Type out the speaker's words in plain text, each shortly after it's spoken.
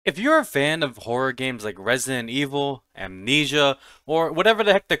If you're a fan of horror games like Resident Evil, Amnesia, or whatever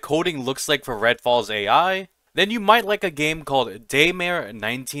the heck the coding looks like for Redfall's AI, then you might like a game called Daymare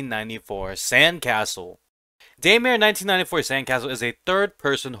 1994 Sandcastle. Daymare 1994 Sandcastle is a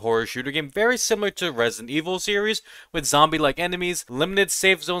third-person horror shooter game very similar to Resident Evil series, with zombie-like enemies, limited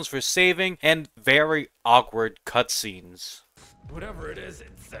safe zones for saving, and very awkward cutscenes. Whatever it is,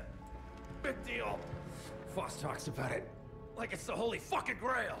 it's a big deal. Foss talks about it like it's the holy fucking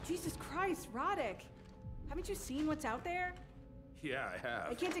grail. Jesus Christ, Roddick. Haven't you seen what's out there? Yeah, I have.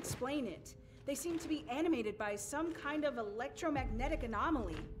 I can't explain it. They seem to be animated by some kind of electromagnetic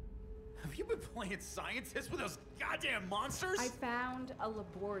anomaly. Have you been playing scientists with those goddamn monsters? I found a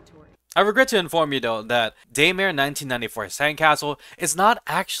laboratory. I regret to inform you though that Daymare 1994 Sandcastle is not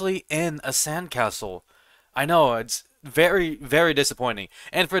actually in a sandcastle. I know, it's very, very disappointing.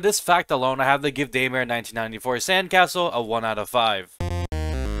 And for this fact alone, I have to give Daymare 1994 Sandcastle a 1 out of 5.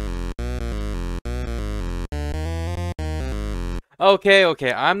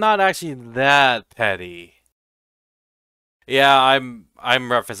 Okay, I'm not actually that petty. Yeah, I'm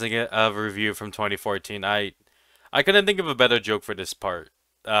referencing a review from 2014. I couldn't think of a better joke for this part.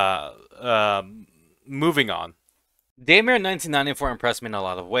 Moving on. Daymare 1994 impressed me in a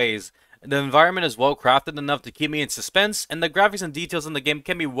lot of ways. The environment is well crafted enough to keep me in suspense, and the graphics and details in the game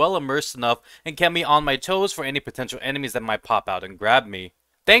can be well immersed enough and kept me on my toes for any potential enemies that might pop out and grab me.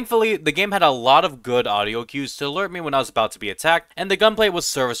 Thankfully, the game had a lot of good audio cues to alert me when I was about to be attacked, and the gunplay was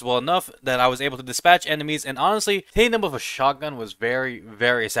serviceable enough that I was able to dispatch enemies, and honestly, hitting them with a shotgun was very,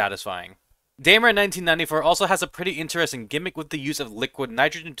 very satisfying. Daymare 1994 also has a pretty interesting gimmick with the use of liquid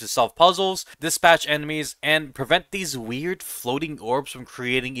nitrogen to solve puzzles, dispatch enemies, and prevent these weird floating orbs from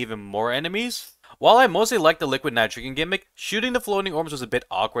creating even more enemies. While I mostly liked the liquid nitrogen gimmick, shooting the floating orbs was a bit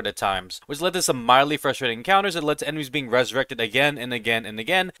awkward at times, which led to some mildly frustrating encounters that led to enemies being resurrected again and again and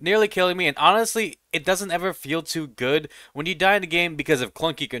again, nearly killing me, and honestly, it doesn't ever feel too good when you die in the game because of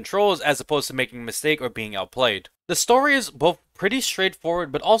clunky controls as opposed to making a mistake or being outplayed. The story is both pretty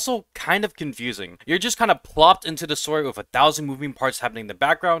straightforward but also kind of confusing. You're just kind of plopped into the story with 1,000 moving parts happening in the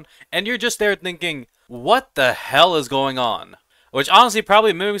background, and you're just there thinking, what the hell is going on? Which honestly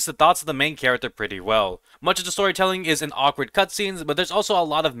probably mimics the thoughts of the main character pretty well. Much of the storytelling is in awkward cutscenes, but there's also a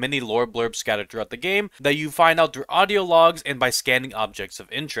lot of mini lore blurbs scattered throughout the game that you find out through audio logs and by scanning objects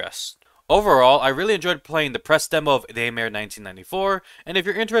of interest. Overall, I really enjoyed playing the press demo of Daymare 1994, and if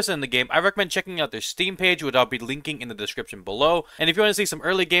you're interested in the game, I recommend checking out their Steam page, which I'll be linking in the description below. And if you want to see some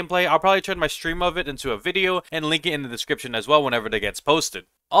early gameplay, I'll probably turn my stream of it into a video and link it in the description as well whenever it gets posted.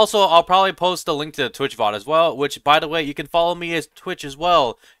 Also, I'll probably post a link to the Twitch VOD as well, which, by the way, you can follow me as Twitch as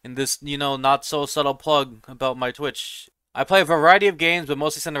well, in this, not so subtle plug about my Twitch. I play a variety of games, but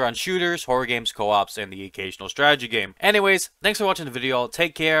mostly centered around shooters, horror games, co-ops, and the occasional strategy game. Anyways, thanks for watching the video,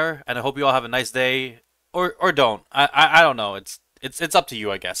 take care, and I hope you all have a nice day, or don't. I don't know, it's up to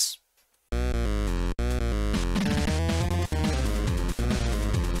you, I guess.